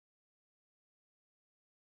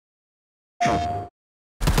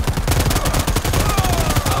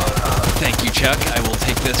Thank you, Chuck. I will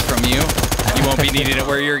take this from you. You won't be needing it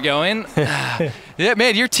where you're going. Yeah,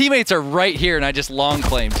 man, your teammates are right here, and I just long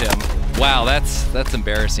claimed him. Wow, that's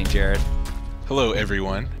embarrassing, Jared. Hello,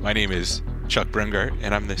 everyone. My name is Chuck Brungart,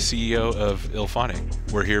 and I'm the CEO of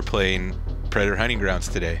Illfonic. We're here playing Predator Hunting Grounds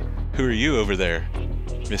today. Who are you over there,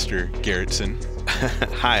 Mr. Garrettson?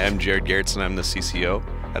 Hi, I'm Jared Garrettson. I'm the CCO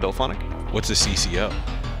at Illfonic. What's a CCO?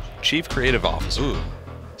 Chief Creative Officer. Ooh,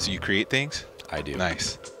 so you create things? I do.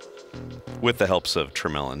 Nice. With the helps of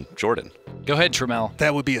Tremel and Jordan. Go ahead, Tremel.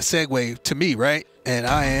 That would be a segue to me, right? And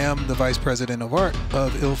I am the Vice President of Art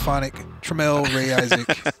of Illfonic, Tremel, Ray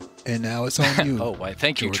Isaac, and now it's on you. Oh, why?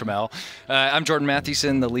 Thank you, Jordan. Tremel. I'm Jordan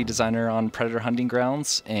Mathewson, the lead designer on Predator Hunting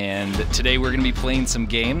Grounds, and today we're going to be playing some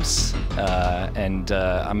games, and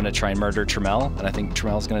I'm going to try and murder Tremel, and I think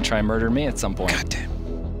Tremel's going to try and murder me at some point. God damn.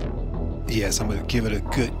 Yes, I'm going to give it a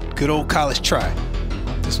good old college try.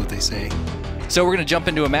 That's what they say. So we're going to jump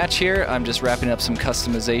into a match here. I'm just wrapping up some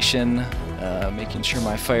customization, making sure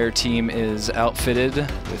my fire team is outfitted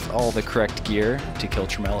with all the correct gear to kill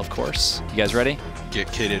Tremel, of course. You guys ready? Get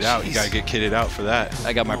kitted out. You got to get kitted out for that.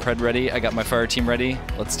 I got my pred ready. I got my fire team ready.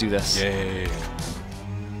 Let's do this. Yay.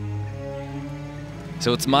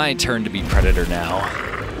 So it's my turn to be Predator now,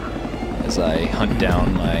 as I hunt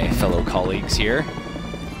down my fellow colleagues here.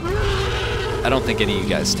 I don't think any of you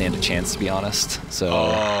guys stand a chance, to be honest. So.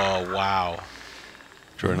 Oh, wow.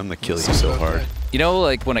 Jordan, I'm going to kill you so hard. You know,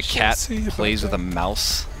 like when a cat plays with a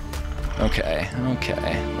mouse? Okay.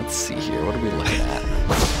 Let's see here. What are we looking at?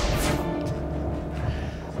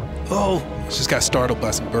 Oh, just got startled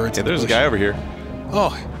by some birds. Hey, there's a guy over here. Oh,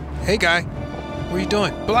 hey, guy. What are you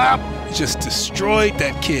doing? Blop! You just destroyed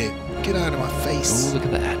that kid. Get out of my face. Oh, look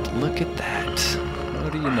at that. Look at that.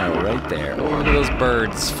 What do you know? Right there. Oh, look at those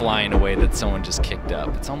birds flying away that someone just kicked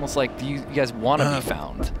up. It's almost like you guys want to be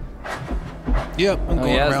found. Yep, I'm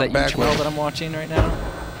going is around that back you, Tremel, that I'm watching right now?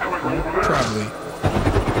 Probably.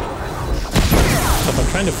 So I'm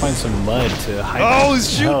trying to find some mud to hide. Oh, he's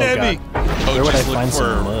shooting at me. Oh, Where would I just look find for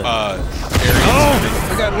some mud? areas. Oh,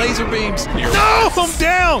 I got laser beams. No, I'm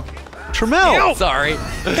down. Tremel! Sorry.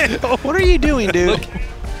 What are you doing, dude? Look,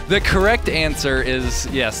 the correct answer is,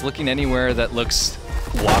 yes, looking anywhere that looks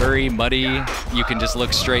watery, muddy, you can just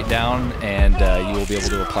look straight down and you will be able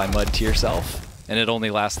to apply mud to yourself. And it only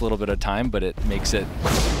lasts a little bit of time, but it makes it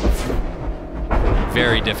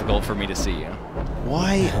very difficult for me to see you.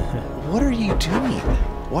 Why? What are you doing?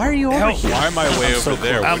 Why are you over here? Why am I way over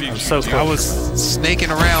there? What are you so doing? I was snaking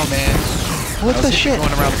around, man. What the shit?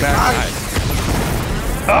 Going around the back.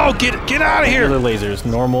 Oh, get out of here! Regular lasers,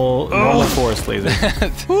 normal forest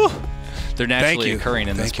lasers. They're naturally you. occurring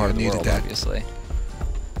in this Thank you. part of I the needed world, that. obviously.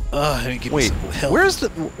 Let me give me Wait, some help. where's the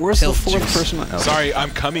Health fourth juice. person? Oh. Sorry,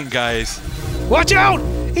 I'm coming, guys. Watch out!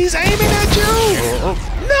 He's aiming at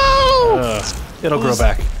you! No! It'll grow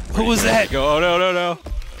back. Who was that? Go. Oh, no.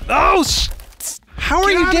 Oh, How are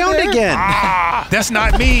Get you out of down there. again? That's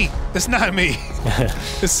not me. That's not me.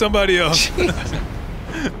 It's somebody else.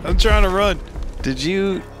 I'm trying to run. Did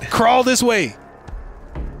you? Crawl this way.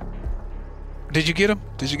 Did you get him?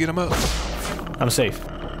 Did you get him up? I'm safe.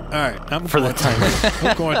 All right, I'm For the going time.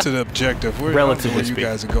 I'm going to the objective. Where Relatively you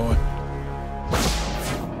guys are going?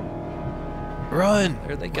 Run.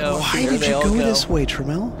 There they go. Why There did they you all go this way,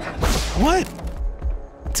 Tremel? What?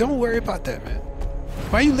 Don't worry about that, man.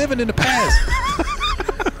 Why are you living in the past?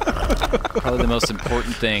 Probably the most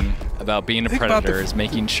important thing about being a Think about predator the- is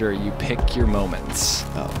making sure you pick your moments.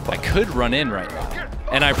 Oh, I could run in right now,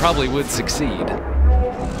 and I probably would succeed,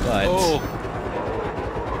 but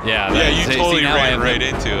yeah, Yeah, you see, totally now I ran have right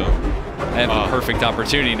into him. I have the perfect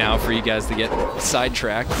opportunity now for you guys to get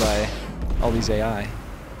sidetracked by all these AI.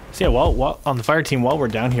 So yeah, while on the fire team, while we're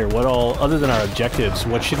down here, what all, other than our objectives,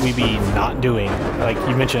 what should we be not doing? Like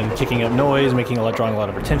you mentioned, kicking up noise, drawing a lot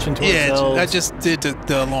of attention to ourselves. I just did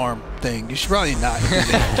the alarm thing. You should probably not do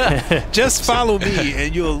that. Just follow me,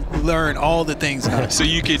 and you'll learn all the things. So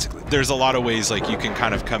you could. There's a lot of ways like you can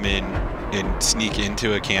kind of come in and sneak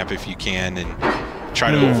into a camp if you can, and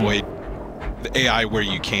try to avoid the AI where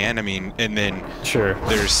you can. I mean, and then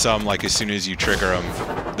there's some like as soon as you trigger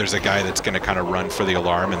them, there's a guy that's going to kind of run for the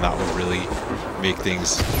alarm, and that will really make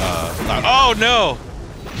things loud. Oh no!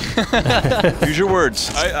 Use your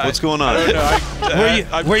words. What's going on? I don't know.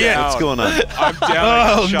 I'm where you at? down. What's going on? I'm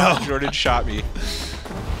down. Oh, no. Jordan shot me.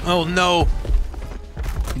 Oh no!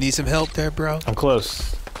 You need some help there, bro? I'm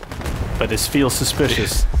close, but this feels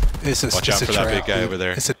suspicious. It's a, Watch it's out a for trap, that big guy dude. over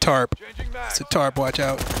there. It's a tarp. It's a tarp. Watch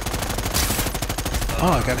out.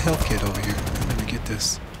 Oh, I got a health kit over here. Let me get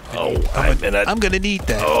this. Oh, I'm gonna need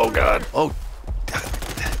that. Oh God. Oh,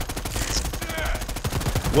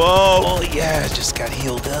 Whoa! Oh yeah, just got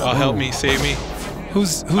healed up. Oh, help me, save me.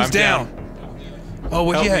 Who's I'm down? Oh,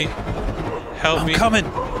 well, Help yeah. me. Help I'm me. coming.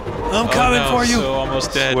 I'm coming for you. So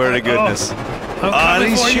almost dead. Swear to goodness. I'm coming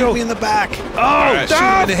He's for shooting you. me in the back. Oh, right, shoot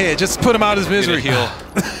him in the head. Just put him out of his Gonna misery. heal.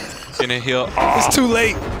 Gonna heal. It's too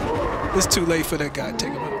late. It's too late for that guy.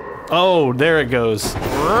 Take him out. Oh, there it goes. Oh,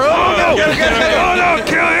 no. Oh, no.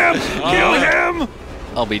 Kill him. Kill him.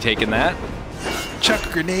 I'll be taking that. Chuck a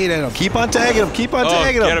grenade at him. Keep on tagging him. Keep on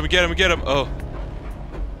tagging him. Get him. Oh.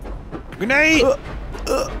 Grenade.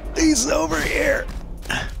 He's over here.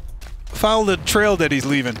 Follow the trail that he's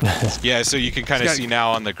leaving. Yeah, so you can kind of got- see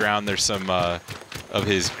now on the ground there's some of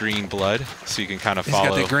his green blood, so you can kind of He's follow.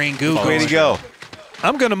 got the green goo follow Way to his- go.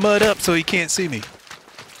 I'm going to mud up so he can't see me.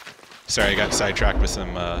 Sorry, I got sidetracked with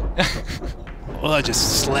some Oh, I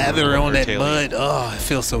just slather on that Fertility. mud. Oh, it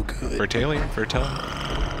feels so good. fertility.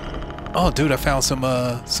 Oh, dude, I found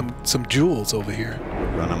some jewels over here.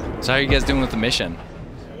 Run him. So how are you guys doing with the mission?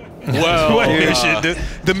 Well, What mission?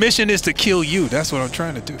 The mission is to kill you. That's what I'm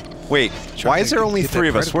trying to do. Wait, why is there only Get that 3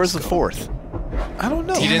 of us? predator Where's the skull. 4th? I don't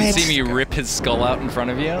know. You didn't see me rip his skull out in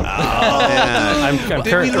front of you? Man. I'm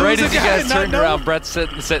currently lose Right a as you guy guys and not turned know? around, Brett's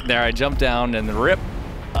sitting there. I jumped down and rip.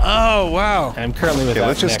 Oh, wow. I'm currently with Okay, that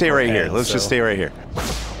let's just neck stay right head, here. Let's just so- stay right here.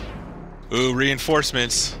 Ooh,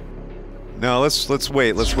 reinforcements. No, let's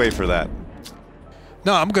wait. Let's wait for that.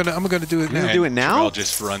 No, I'm gonna do it You're now. gonna do it now? Terrell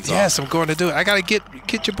just runs Yes, off. I'm going to do it. I gotta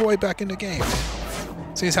get your boy back in the game.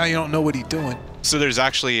 Seems how you don't know what he's doing. So there's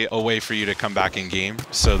actually a way for you to come back in game.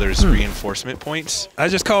 So there's reinforcement points. I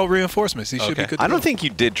just called reinforcements. He should be Okay. good. To I don't go. think you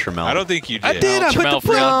did, Trammell. I don't think you did. I did. I put Tramel the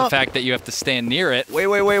forgot the fact that you have to stand near it. Wait.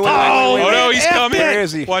 Oh no, he's coming! Where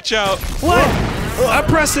is he? Watch out! What? I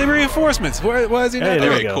pressed the reinforcements. Why is he not Hey, there doing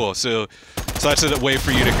we Okay, go. cool. So that's a way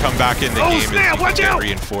for you to come back in the Oh, game snap, and you watch can get out!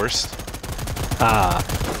 reinforced.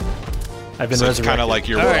 I've been So it's resurrected. kind of like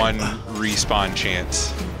your All right. one respawn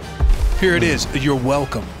chance. Here it is. You're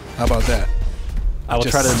welcome. How about that? I will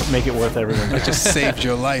try just- to make it worth everything. I just saved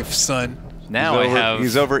your life, son. Now I have.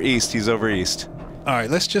 He's over east. He's over east. All right,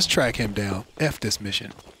 let's just track him down. F this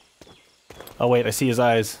mission. Oh wait, I see his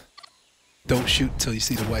eyes. Don't shoot until you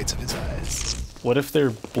see the whites of his eyes. What if they're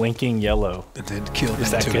blinking yellow? And then kill them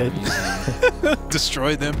Is that too. good?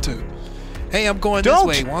 Destroy them too. Hey, I'm going Don't!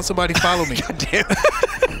 this way. Want somebody follow me? Damn.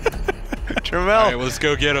 Trammell. All right, well, let's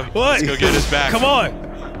go get him. What? Let's go get his back. Come on.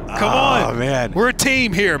 Come on. man. We're a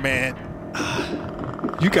team here, man.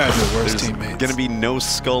 You guys are the worst There's teammates. gonna be no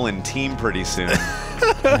skull and team pretty soon.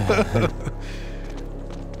 I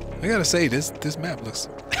gotta say, this map looks.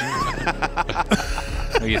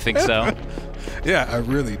 Oh, you think so? Yeah, I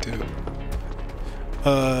really do.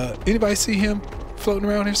 Anybody see him floating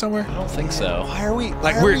around here somewhere? I don't think so. Why are we?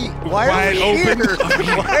 Like why we're are we, why wide are we open.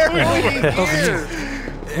 here? Why are we here?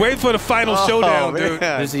 Wait for the final showdown, dude.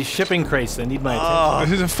 man. There's these shipping crates that need my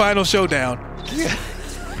attention. This is the final showdown.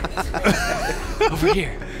 Over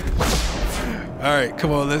here. All right,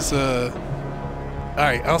 come on, let's. All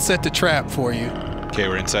right, I'll set the trap for you. Okay,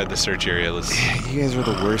 we're inside the search area. Let's. You guys are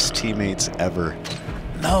the worst teammates ever.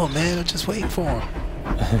 No, man, I'm just waiting for him.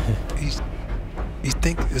 You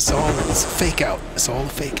think it's a fake out. It's all a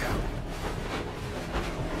fake out.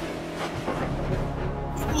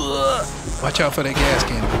 Watch out for that gas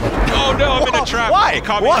can. Oh no, I'm in a trap. Why? It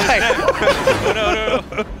caught me in Why? his net. No.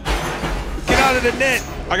 Get out of the net.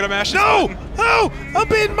 I gotta mash this No! button. Oh! I'm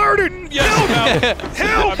being murdered! Yes,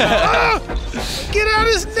 Help! Ah! Get out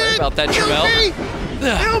of this net! about that, Help Tramel. me!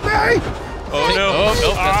 Help me! Oh no. Oh,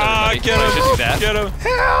 nope, that's everybody. Get I him. should do that. Get him.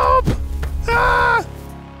 Help! Ah!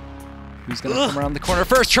 Who's gonna come around the corner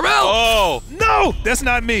first? Tramel! Oh. No! That's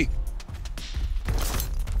not me.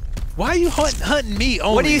 Why are you hunting me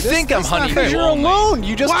only? What do you think I'm hunting Because you you're only? alone.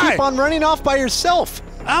 You just Why? keep on running off by yourself.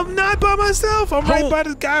 I'm not by myself. I'm right by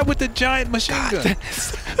this guy with the giant machine gun.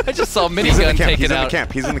 I just saw a He's in the minigun camp. take He's it in the out.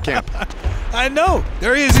 camp. He's in the camp. I know.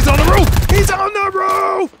 There he is. He's on the roof. He's on the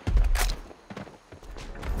roof.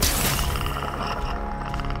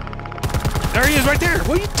 There he is right there.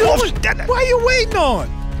 What are you doing? What are you waiting on?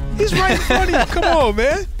 He's right in front of you. Come on,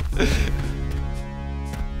 man.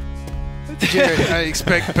 Jared, I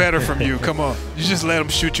expect better from you. Come on. You just let him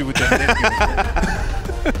shoot you with that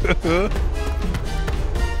net gun.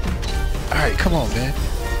 All right, come on, man.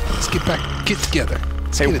 Let's get together.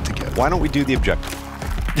 Let's get it together. Why don't we do the objective?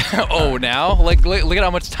 Oh, now? Like, look at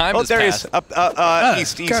how much time Oh, has there he passed. is. Up,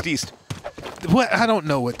 east. East. What? I don't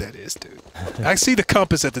know what that is, dude. I see the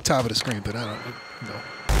compass at the top of the screen, but I don't know.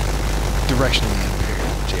 Directionally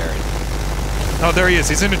impaired, Jared. Oh, there he is.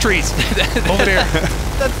 He's in the trees. Over there.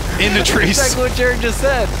 In the trees. Exactly what Jared just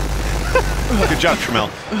said. Good job, Tramel.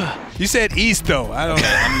 You said east, though. I don't know.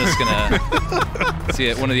 I'm just gonna see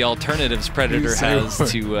it. One of the alternatives Predator has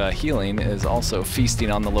to healing is also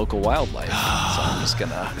feasting on the local wildlife. So I'm just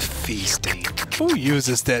gonna feasting. Who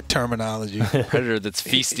uses that terminology? Predator that's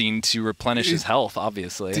feasting to replenish his health,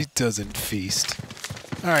 obviously. He doesn't feast.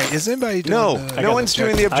 All right, is anybody doing? No one's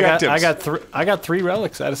doing the objectives. I got 3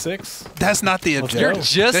 relics out of 6. That's not the objective. You're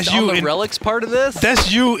just that's on the relics part of this.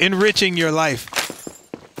 That's you enriching your life.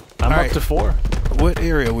 I'm up to 4. What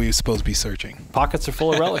area were you supposed to be searching? Pockets are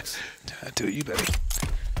full of relics. Dude, you better.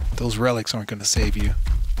 Those relics aren't going to save you.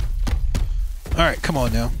 All right, come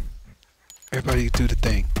on now. Everybody do the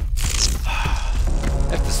thing. I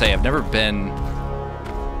have to say, I've never been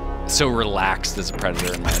so relaxed as a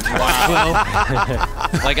Predator in my entire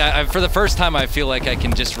life. Like, for the first time, I feel like I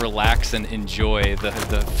can just relax and enjoy the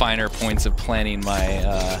finer points of planning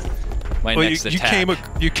my my next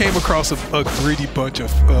attack. You came across a greedy bunch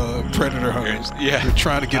of Predator hunters. Yeah. You're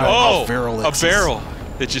trying to get a barrel. A barrel.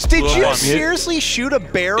 It just blew Did you up. seriously shoot a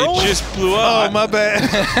barrel? It just blew up. Oh, my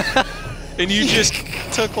bad. And you just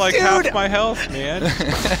took like half my health, man.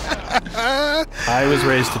 I was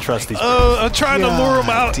raised to trust these people. Oh, I'm trying to lure them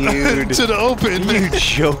out to the open. You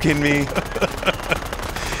joking me?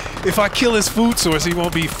 If I kill his food source, he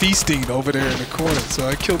won't be feasting over there in the corner. So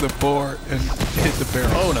I killed the boar and hit the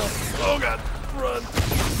barrel. Oh, no. Oh, God. Run.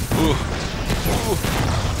 Ooh.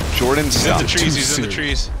 Jordan's He's in the trees. He's in the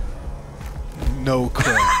trees. No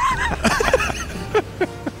crap.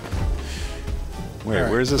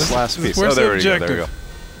 Where's this last piece? Where's there the objective? There we go.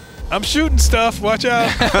 I'm shooting stuff. Watch out.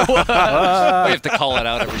 We have to call it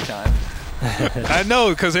out every time. I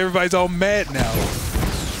know, because everybody's all mad now.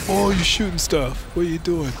 Oh, you're shooting stuff. What are you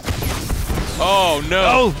doing? Oh,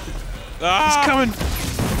 no. Oh, he's coming.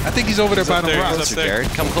 I think he's over there by the rocks. Closer, Jared.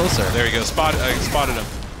 Come closer. There you go. I spotted him.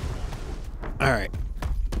 All right.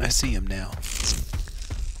 I see him now.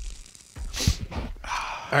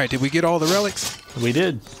 All right, did we get all the relics? We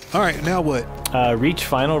did. All right, now what? Reach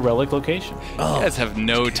final relic location. Oh, you guys have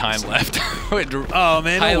no time left. Oh,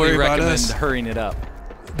 man, don't worry about us. Highly recommend hurrying it up.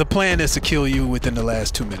 The plan is to kill you within the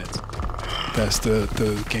last 2 minutes. That's the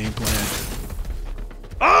game plan.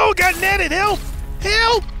 Oh, got netted! Help!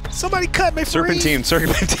 Help! Somebody cut me free! Serpentine.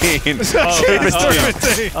 Serpentine.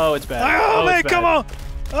 Oh, it's bad. Oh, man, come on!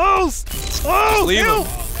 Oh! Oh, leave help!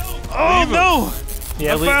 him. Oh, Leave no!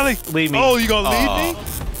 Yeah, leave me. Oh, you gonna leave me?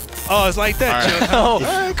 Oh, it's like that, Chuck. Oh,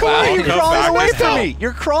 come on, you're crawling away back. from me.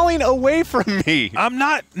 You're crawling away from me. I'm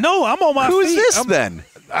not. No, I'm on my feet. Who is this then?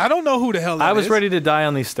 I don't know who the hell that I was is. ready to die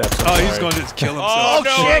on these steps. Oh, he's going to just kill himself. Oh,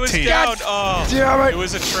 no, shit. it was down. Oh, damn it. It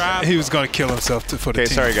was a trap. He was going to kill himself for the team.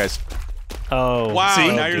 Okay, sorry, guys. Oh. Wow,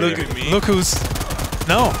 See? now you're look, looking at me. Look who's...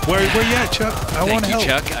 No, where you at, Chuck? I want Thank to you,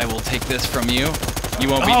 help. Chuck. I will take this from you. You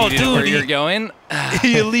won't be needed dude, where you're going.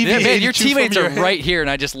 He alleviated Man, your you from teammates your are head. right here, and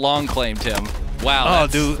I just long claimed him. Wow, Oh,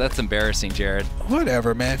 that's, dude. that's embarrassing, Jared.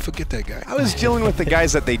 Whatever, man. Forget that guy. I was dealing with the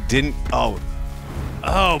guys that they didn't. Oh,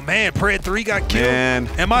 man. Pred 3 got killed. Man.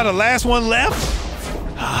 Am I the last one left?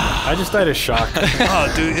 I just died of shock.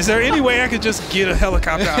 Oh, dude. Is there any way I could just get a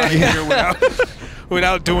helicopter out of here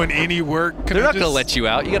without doing any work? They're not going to let you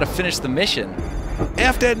out. You got to finish the mission.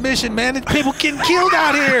 F that mission, man. There's people getting killed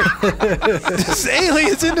out here. There's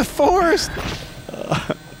aliens in the forest.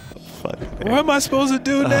 What am I supposed to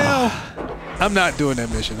do now? I'm not doing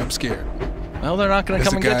that mission. I'm scared. Well, they're not going to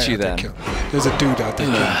come and get you then. There's a dude out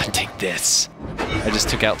there. Take this. I just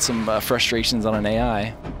took out some frustrations on an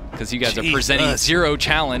AI because you guys are presenting 0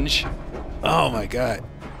 challenge. Oh my god.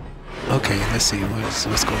 Okay, let's see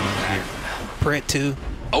what's going on here. Pred 2.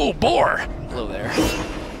 Oh, boar. Hello there.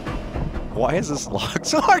 why is this log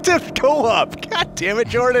so hard to go up? God damn it,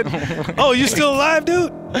 Jordan. Oh, you still alive,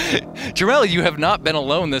 dude? Jamel, you have not been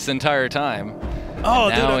alone this entire time. Oh,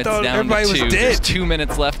 And dude, now I it's thought down everybody to was 2. dead. There's 2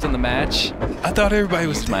 minutes left in the match. I thought everybody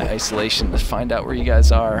was Use dead. my isolation to find out where you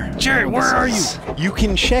guys are. Jared, where are you? You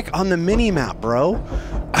can check on the mini-map, bro.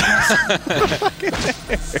 I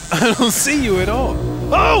don't see you at all.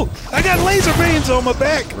 Oh, I got laser beams on my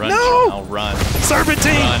back. Run, No! Jamel, run.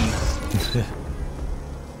 Serpentine! Run.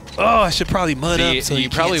 Oh, I should probably mud See, up so you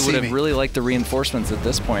probably can't would see have me. really liked the reinforcements at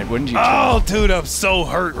this point, wouldn't you, Oh, Jamel? dude, I'm so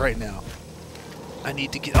hurt right now. I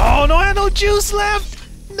need to get... Oh, no, I have no juice left.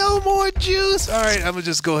 No more juice. All right, I'm going to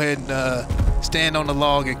just go ahead and stand on the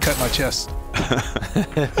log and cut my chest.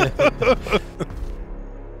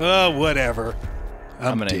 Whatever.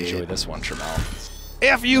 I'm going to dead. enjoy this one, Jamel.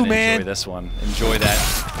 F you, man. Enjoy this one. Enjoy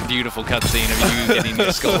that beautiful cutscene of you getting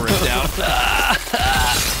your skull ripped out.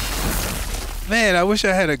 Man, I wish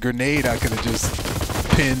I had a grenade I could have just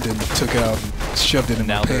pinned and took out and shoved it in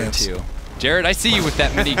Now my there pants. too. Jared, I see you with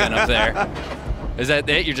that minigun up there. Is that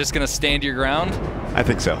it? You're just gonna stand your ground? I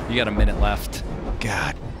think so. You got a minute left.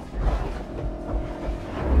 God.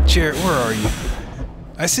 Jared, where are you?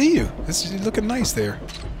 I see you. You're looking nice there.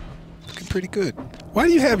 Looking pretty good. Why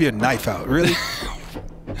do you have your knife out? Really?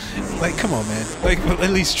 Like, come on, man. Like,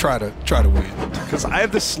 at least try to win. Because I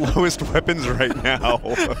have the slowest weapons right now.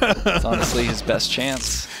 It's honestly his best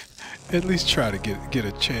chance. At least try to get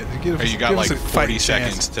a chance. You got like 40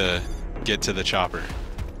 seconds to get to the chopper.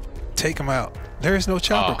 Take him out. There is no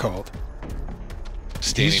chopper called.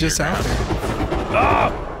 He's just out there.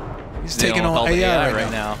 Oh! He's taking on AI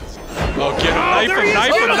right now. Oh, get him!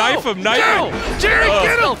 Knife him! Jared,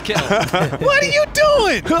 get him! Kill. What are you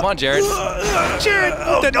doing? Come on, Jared. Jared,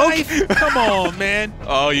 the knife. Come on, man.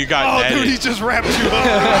 Oh, you got netted. Dude, he just wrapped you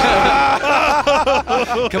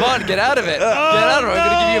up. Come on, get out of it. Get out of it. I'm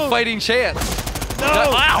going to give you a fighting chance. No.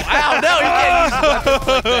 Ow, no, you can't use weapons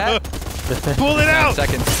like that. Pull it out. 9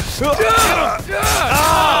 seconds. Oh,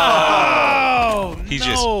 He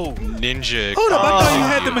just ninja. Hold up, I thought you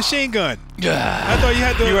had the machine gun. I thought you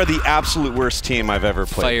had the... You are the absolute worst team I've ever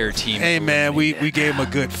played. Fireteam. Hey, man, we gave him a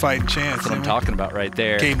good fighting chance. That's what I'm talking about right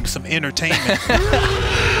there. Gave him some entertainment.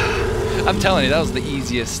 I'm telling you, that was the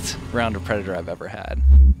easiest round of Predator I've ever had.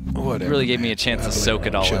 Whatever. It really gave me a chance to soak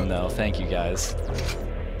it all in, though. Thank you, guys.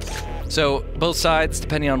 So, both sides,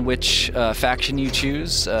 depending on which faction you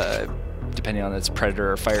choose, depending on its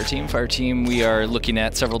Predator or Fireteam. Fireteam, we are looking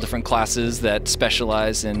at several different classes that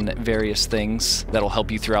specialize in various things that'll help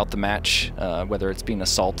you throughout the match, whether it's being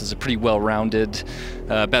Assault is a pretty well-rounded,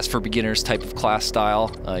 best for beginners type of class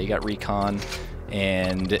style. You got Recon,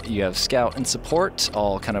 and you have Scout and Support,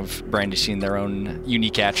 all kind of brandishing their own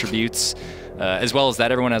unique attributes. As well as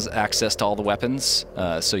that, everyone has access to all the weapons,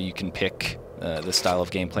 so you can pick the style of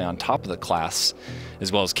gameplay on top of the class,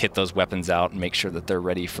 as well as kit those weapons out and make sure that they're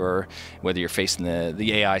ready for whether you're facing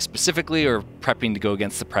the AI specifically or prepping to go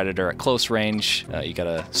against the Predator at close range. You got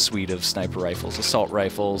a suite of sniper rifles, assault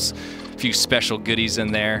rifles, a few special goodies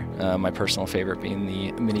in there, my personal favorite being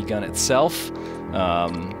the minigun itself.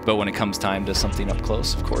 But when it comes time to something up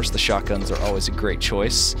close, of course, the shotguns are always a great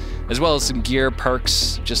choice, as well as some gear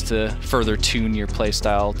perks just to further tune your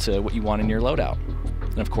playstyle to what you want in your loadout.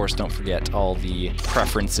 And of course, don't forget all the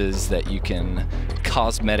preferences that you can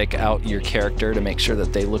cosmetic out your character to make sure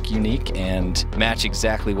that they look unique and match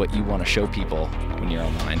exactly what you want to show people when you're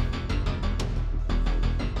online.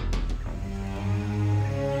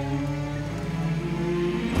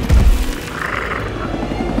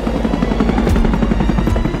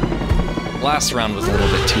 Last round was a little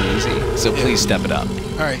bit too easy, so please step it up.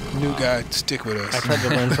 All right, new guy, stick with us. I tried to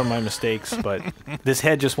learn from my mistakes, but this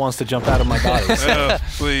head just wants to jump out of my body.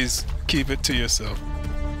 Please, keep it to yourself.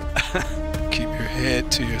 Keep your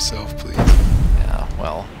head to yourself, please. Yeah,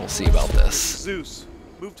 well, we'll see about this. Zeus,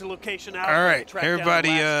 move to location out. All right,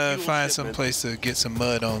 everybody find some place to get some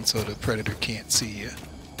mud on so the Predator can't see you.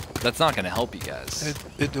 That's not going to help you guys.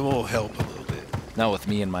 It will help a little bit. Not with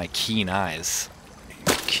me and my keen eyes.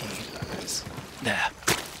 Keen eyes. Yeah.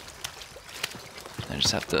 I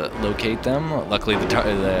just have to locate them. Luckily, the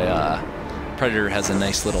Predator has a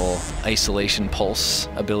nice little isolation pulse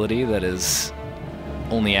ability that is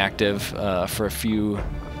only active for a few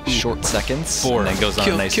short seconds. And then goes on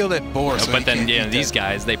a nice... Kill that boar. So but then, yeah, these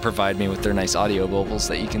guys, they provide me with their nice audio bubbles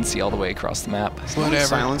that you can see all the way across the map. Whatever.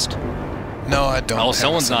 Silenced? No, I don't. Oh,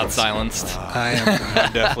 someone's not silenced. I am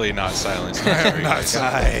I'm definitely not silenced. I am not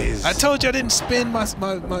silenced. I told you I didn't spin my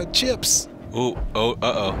chips. Ooh,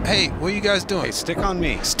 uh-oh. Hey, what are you guys doing? Hey, stick on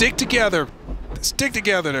me. Stick together. Stick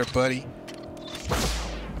together there, buddy.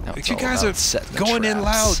 You guys are going in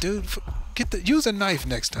loud, dude. Use a knife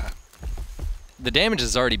next time. The damage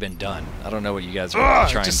has already been done. I don't know what you guys are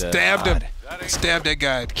trying just to... stabbed him. Stab that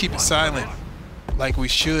guy. Keep it silent. Like we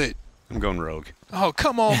should. I'm going rogue. Oh,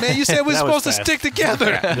 come on, man. You said we're supposed to stick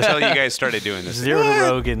together. Until you guys started doing this. 0 to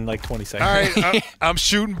rogue in like 20 seconds. All right, I'm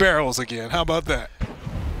shooting barrels again. How about that?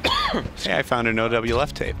 Hey, I found an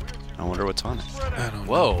OWF tape. I wonder what's on it. I don't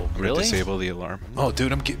know. Whoa, I'm really? gonna disable the alarm. Oh,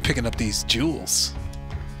 dude, I'm picking up these jewels.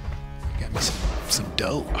 Got me some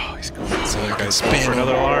dough. Oh, he's going. So I can spin for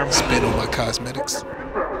another alarm. Spin on my cosmetics.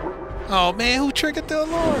 Oh man, who triggered the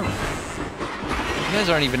alarm? You guys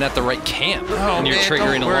aren't even at the right camp, and you're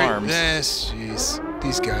triggering alarms. Yes, jeez.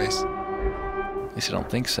 These guys. At least I don't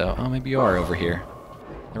think so. Oh, maybe you are over here.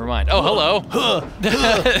 Never mind. Oh, hello.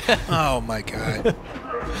 Oh my god.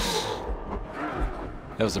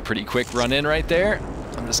 That was a pretty quick run in right there.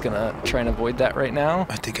 I'm just gonna try and avoid that right now.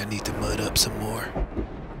 I think I need to mud up some more.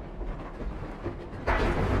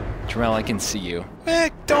 Jamel, I can see you.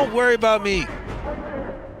 Man, don't worry about me.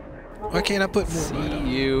 Why can't I put more mud See on?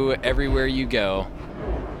 you everywhere you go.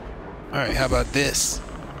 All right, how about this?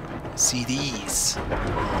 CDs.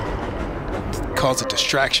 Cause a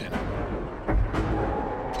distraction.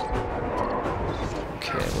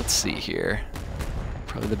 Okay, let's see here.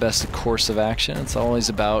 Probably the best course of action. It's always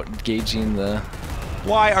about gauging the...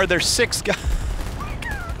 Why are there 6 guys?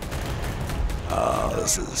 Oh,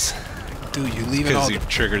 this is... Dude, you leaving all Because you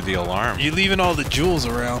triggered the alarm. You're leaving all the jewels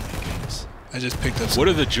around. I just picked up some. What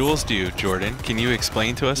do the jewels do, Jordan? Can you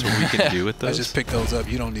explain to us what we can do with those? I just picked those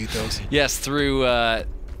up. You don't need those. Yes, through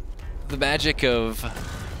the magic of...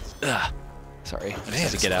 sorry, I just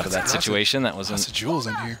had to get out of that situation. That wasn't... Lots of jewels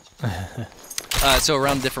in here. So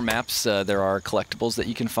around different maps, there are collectibles that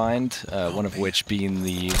you can find, one of which being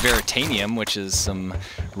the Fireteam, which is some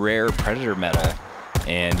rare predator metal.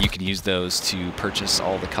 And you can use those to purchase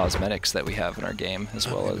all the cosmetics that we have in our game, as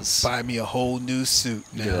well as... Buy me a whole new suit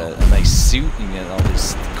now. Get a nice suit, and get all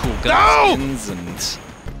these cool gun skins and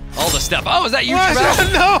all the stuff. Oh, is that you,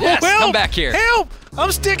 Trevor? No, yes, help! Come back here. Help!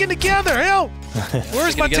 I'm sticking together. Help!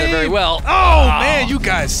 Where's my team? Very well. Oh, man, you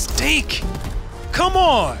guys stink. Come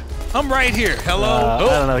on. I'm right here. Hello? I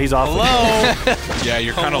don't know. He's off. Hello? Yeah,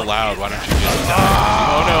 you're kind of loud. Why don't you just...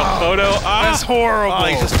 Oh, no. That's horrible. Oh,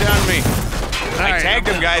 he just downed me. I right, tagged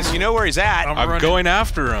him, guys. You know where he's at. I'm going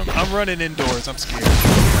after him. I'm running indoors. I'm scared.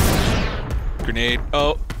 Grenade.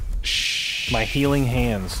 Oh. Shh. My healing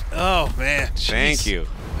hands. Oh, man. Jeez. Thank you.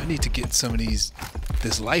 I need to get some of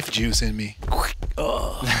this life juice in me.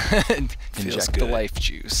 Oh, Inject the life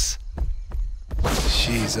juice.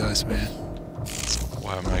 Jesus, man.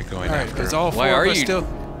 Why am I going All right, after because him? all 4 Why of are us you- still...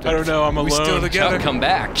 I don't know. I'm alone. We still together? Chuck, come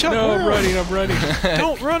back. Chuck, No, I'm run. running.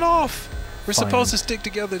 Don't run off. We're Fine. supposed to stick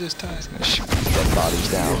together this time. Shoot these dead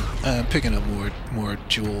bodies down. I'm picking up more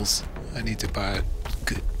jewels. I need to buy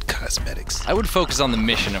good cosmetics. I would focus on the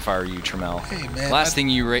mission if I were you, Tremel. Hey, man. Last thing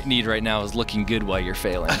you need right now is looking good while you're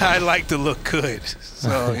failing. I like to look good.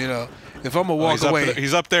 So, you know, if I'm going to walk away...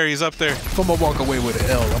 He's up there. If I'm going to walk away with an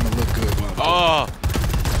L, I'm going to look good. Oh.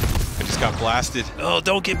 I just got blasted. Oh,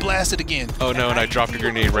 don't get blasted again. Oh, no, and I dropped a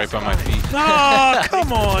grenade right by my feet. Oh,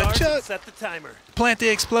 come on, Chuck. Set the timer. Plant the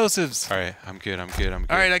explosives. All right, I'm good. All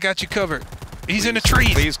right, I got you covered. He's in the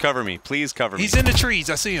Please trees. cover me. Please cover me. He's in the trees.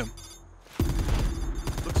 I see him.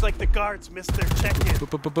 Looks like the guards missed their check-in.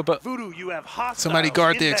 Voodoo, you have hostiles. Somebody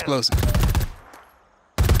guard the inbound. explosive.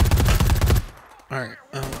 All right.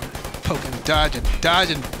 Poking,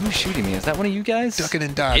 dodging, Who's shooting me? Is that one of you guys? ducking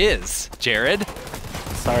and dodging. Is Jared?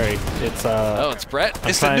 Sorry, it's Oh, it's Brett.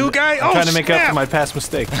 It's the new guy? I'm trying to make up snap. for my past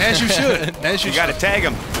mistake. As you should. As you You got to should. tag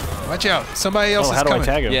him. Watch out. Somebody else Oh, is how do coming. I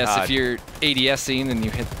tag him? Yes, if you're ADSing and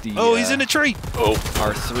you hit the Oh, he's in the tree.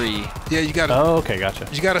 R3. Yeah, you got to Oh, okay,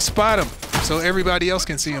 gotcha. spot him so everybody else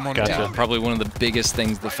can see him on the Gotcha. team. Probably one of the biggest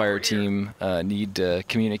things the Fireteam need to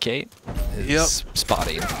communicate is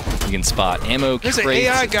spotting. You can spot ammo There's an crates.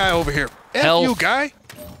 AI guy over here. F Health. you, guy.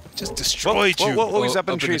 Just destroyed you. Whoa, he's up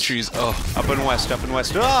in the trees. Oh, up and west.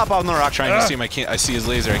 Oh, up on the rock. Trying to see him. I see his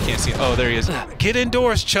laser. I can't see him. Oh, there he is. Get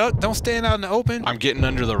indoors, Chuck. Don't stand out in the open. I'm getting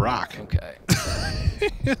under the rock. Okay.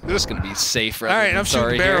 Just gonna be safe. All right, I'm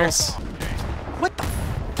shooting barrels.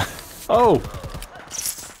 Oh,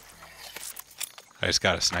 I just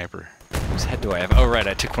got a sniper. Whose head do I have? Oh, right.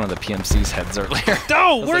 I took one of the PMC's heads earlier.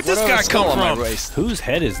 No, where'd this guy come on my from? waist. whose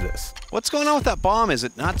head is this? What's going on with that bomb? Is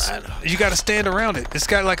it nuts? You got to stand around it. It's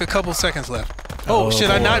got like a couple seconds left. Oh, Oh, should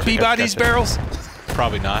I boy. not be by these Gotcha. barrels?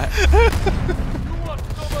 Probably not.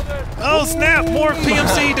 Oh, snap. More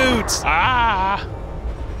PMC dudes.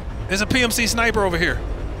 There's a PMC sniper over here.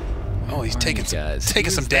 Oh, he's taking some, Guys, taking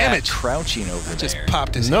who's some that damage. Crouching over Just there.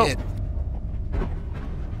 popped his Nope. head.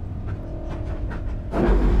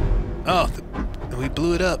 Oh, we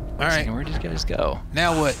blew it up. All right. Where did you guys go?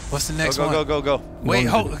 Now what? What's the next one? Go. Wait,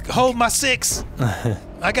 hold my 6.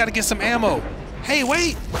 I got to get some ammo. Hey,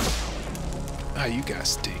 wait. Oh, you guys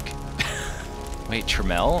stink. Wait,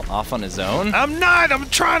 Tremel off on his own? I'm not. I'm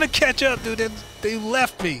trying to catch up, dude. They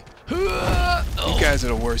left me. You guys are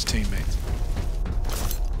the worst teammates.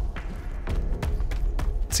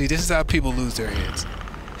 See, this is how people lose their heads.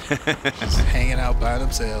 Just hanging out by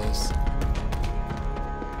themselves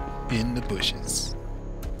in the bushes.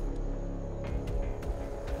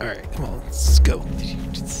 All right, come on, let's go.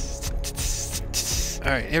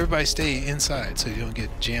 All right, everybody stay inside so you don't get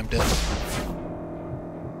jammed up.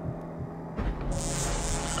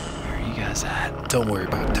 Where are you guys at? Don't worry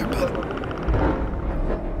about that, buddy.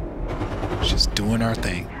 Just doing our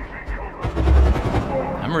thing.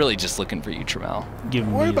 I'm really just looking for you, Tremel. Give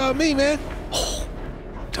Don't worry me about me, man.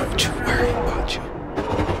 Don't you worry about you.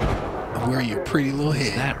 I'm wearing your pretty little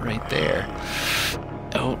head. That right there.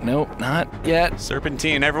 Oh, nope, not yet.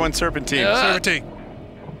 Serpentine. Everyone serpentine. Serpentine.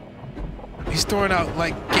 He's throwing out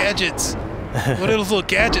like gadgets. What are those little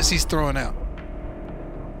gadgets he's throwing out?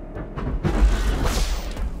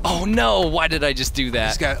 Oh no, why did I just do that?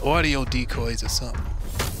 He's got audio decoys or something.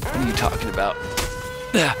 What are you talking about?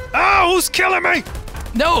 Oh, who's killing me?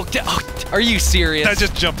 No, are you serious? I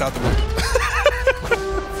just jumped out the window.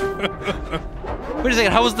 Wait a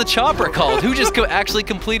second, how was the chopper called? Who just actually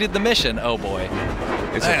completed the mission? Oh boy.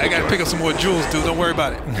 Hey, I gotta pick up some more jewels, dude. Don't worry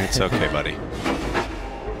about it. It's okay, buddy.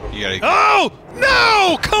 You gotta. Oh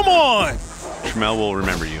no! Come on! Tremel will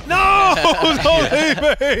remember you. No! Don't leave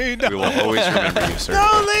me! No. We will always remember you, sir.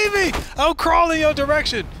 Don't leave me! I'm crawling your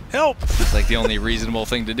direction. Help! It's like the only reasonable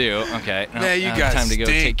thing to do. Okay. No, Man, you guys time to go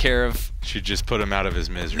stink. take care of. Should just put him out of his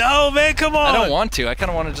misery. No, man, come on! I don't want to. I kind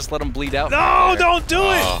of want to just let him bleed out. No, don't do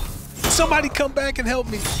Oh. it! Somebody come back and help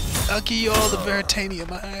me. I'll give you all the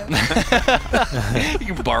Veritanium I have.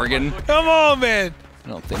 You can bargain. Come on, man. I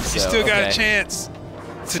don't think so. You still got Okay. a chance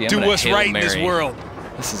to See, I'm do gonna what's Hail right in this Mary. world.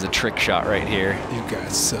 This is a trick shot right here. You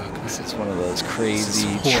guys suck. This is one of those crazy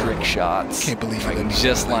This is horrible. trick shots. Can't believe If I it. can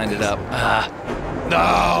just lined it up. Ah.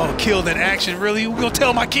 No, killed in action. Really? You gonna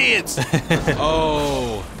tell my kids?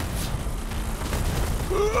 Oh.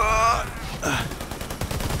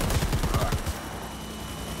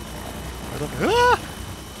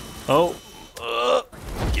 Oh.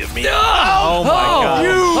 Give me. Oh my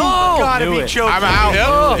God. Gotta Knew be it. joking. I'm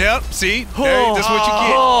out. Yep. See? There, that's what you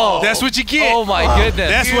get. That's what you get. Oh my goodness.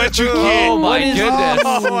 That's what you get. Oh my goodness.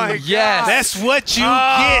 Oh my Yes. That's what you get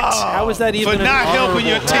How is that even for not helping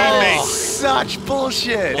your teammates. Such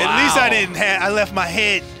bullshit. At least I didn't have. I left my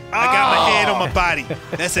head. I got my head on my body.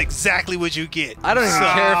 That's exactly what you get. I don't even care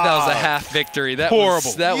if that was a half victory. That Horrible.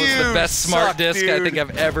 Was the You best smart suck, disc I dude. think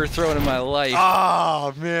I've ever thrown in my life.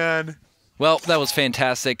 Oh, man. Well, that was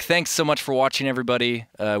fantastic. Thanks so much for watching, everybody.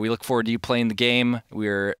 We look forward to you playing the game.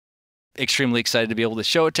 We're extremely excited to be able to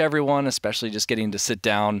show it to everyone, especially just getting to sit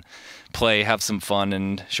down, play, have some fun,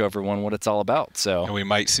 and show everyone what it's all about. So, And we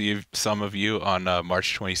might see some of you on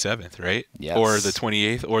March 27th, right? Yes. Or the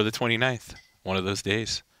 28th or the 29th. One of those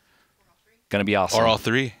days. gonna be awesome. Or all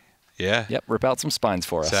three. Yeah. Yep, rip out some spines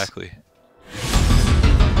for us. Exactly.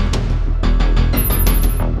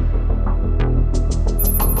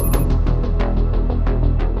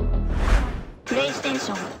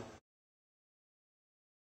 PlayStation